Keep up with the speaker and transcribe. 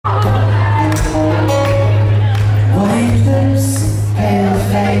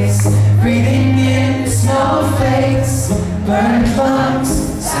Burned lungs,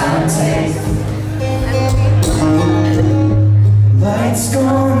 sound taste. Lights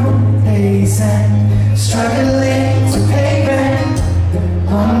gone, hazing, struggling to pay rent.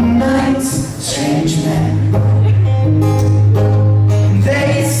 Long nights, strange men.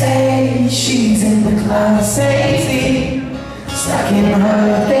 They say she's in the class 80, stuck in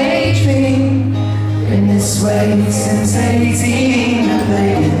her daydream. Been this way since 18, and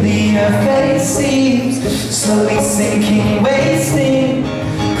lately her face seems slowly sinking, wasting,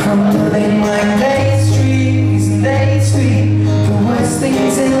 crumbling like pastries. And they scream the worst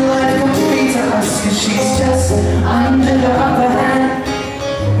things in life come free to us, cause she's just under the upper hand.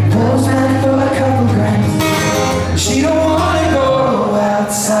 Pulls back for a couple grams. She don't wanna go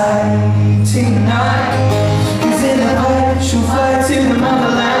outside tonight, cause in the pipe she'll fly to the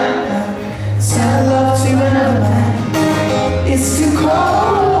motherland. Sell love to another man. It's too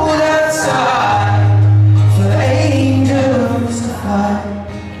cold outside for angels to fly.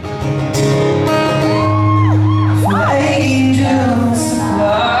 For angels to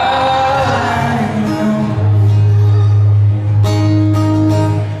fly.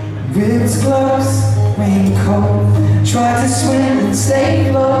 Ribs, gloves, raincoat. Try to swim and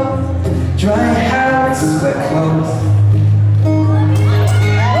stay low. Dry house, wet clothes.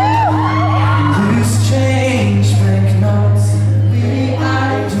 Loose change, banknotes. Weary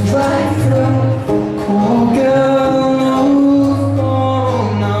eyed to drive through. Cool girl, no, oh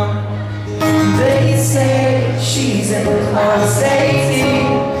no. They say she's in class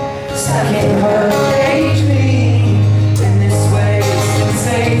 80, stuck in her daydream. Been this way since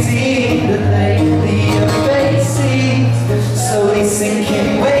 18, but lately her face seems slowly sinking,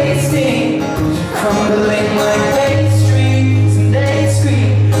 wasting, crumbling like pastries. And they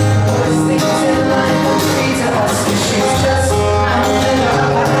scream the worst things in life come free to us, cause she's just under the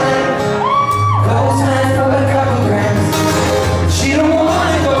upper hand. Goes mad for a couple grams. She don't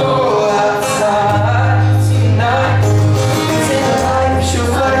wanna go outside tonight, cause in the pipe she'll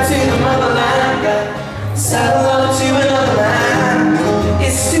fly to the motherland. Sell love to another man.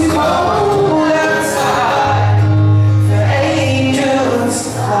 It's too cold outside for angels to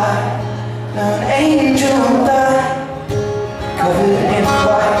fly. Now an angel will die, covered in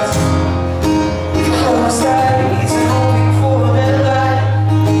white, with closed eyes and hoping for a better life.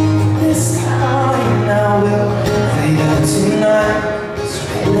 This time now we'll fade out tonight,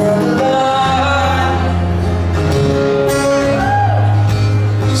 straight down the line,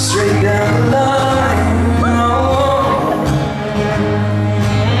 straight down the line.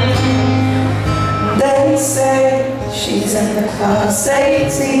 They say she's in the class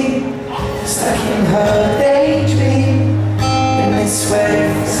 18, stuck in her daydream. Been this way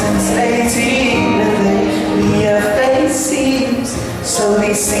since 18, and lately her face seems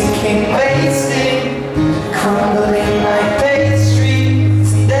slowly sinking, wasting, crumbling like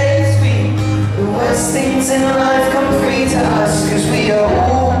pastries. And they scream the worst things in life come free to us, cause we are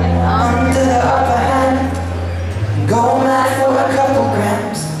all under the upper hand. Go mad for a couple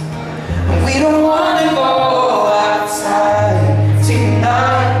grams, and we don't wanna go outside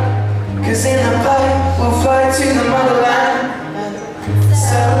tonight, cause in the pipe we'll fly to the motherland.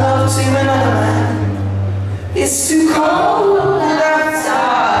 Sell love to another man. It's too cold outside.